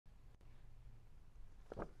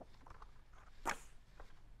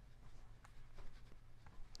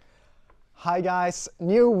Hi guys,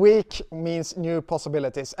 new week means new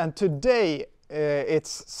possibilities, and today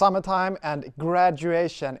it's summertime and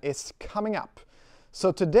graduation is coming up.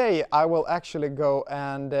 So today I will actually go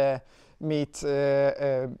and meet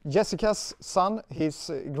Jessica's son. He's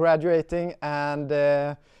graduating, and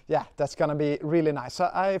yeah, that's gonna be really nice. So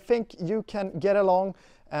I think you can get along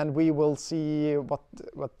and we will see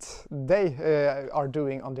what they are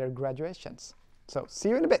doing on their graduations. So see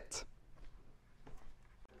you in a bit.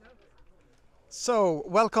 So,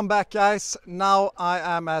 welcome back guys. Now I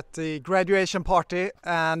am at the graduation party,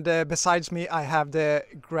 and besides me I have the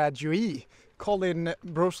graduee, Colin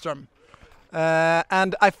Broström.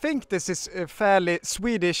 And I think this is fairly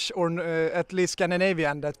Swedish, or at least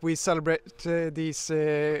Scandinavian, that we celebrate these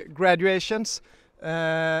graduations.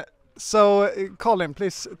 So Colin,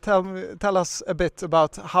 please tell us a bit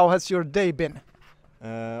about how has your day been?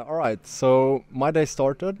 Alright, so my day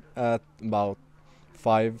started at about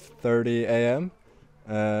 5:30 a.m.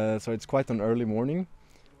 So it's quite an early morning,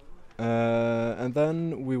 and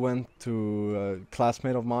then we went to a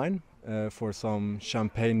classmate of mine for some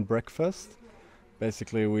champagne breakfast.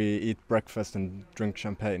 Basically we eat breakfast and drink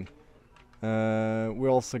champagne. We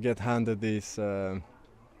also get handed these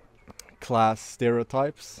class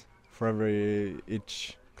stereotypes for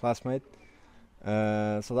each classmate,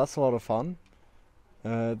 so that's a lot of fun.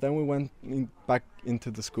 Then we went back into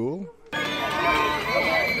the school.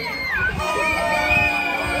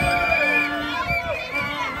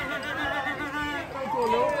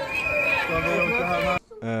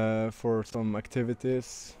 For some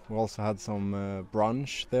activities. We also had some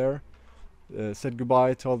brunch there, said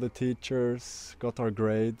goodbye to all the teachers, got our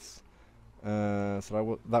grades,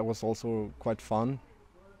 so that was also quite fun.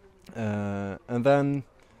 And then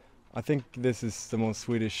I think this is the most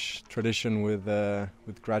Swedish tradition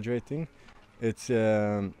with graduating. It's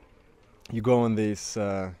you go on these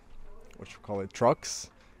trucks,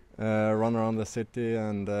 run around the city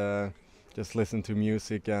and just listen to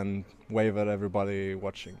music and wave at everybody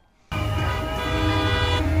watching.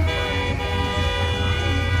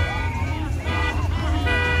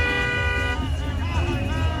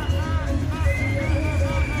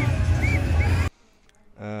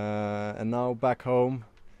 And now back home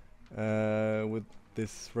with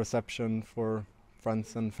this reception for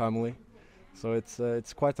friends and family. So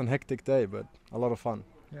it's quite a hectic day, but a lot of fun.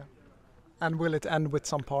 Yeah. And will it end with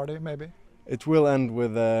some party, maybe? It will end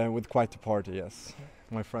with quite a party, yes.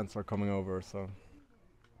 My friends are coming over, so.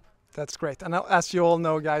 That's great. And as you all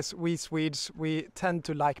know, guys, we Swedes, we tend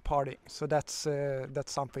to like partying. So that's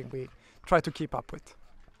something we try to keep up with.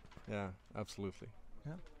 Yeah, absolutely.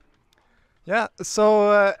 Yeah. Yeah.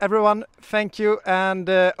 So everyone, thank you, and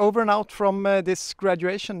over and out from this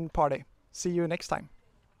graduation party. See you next time.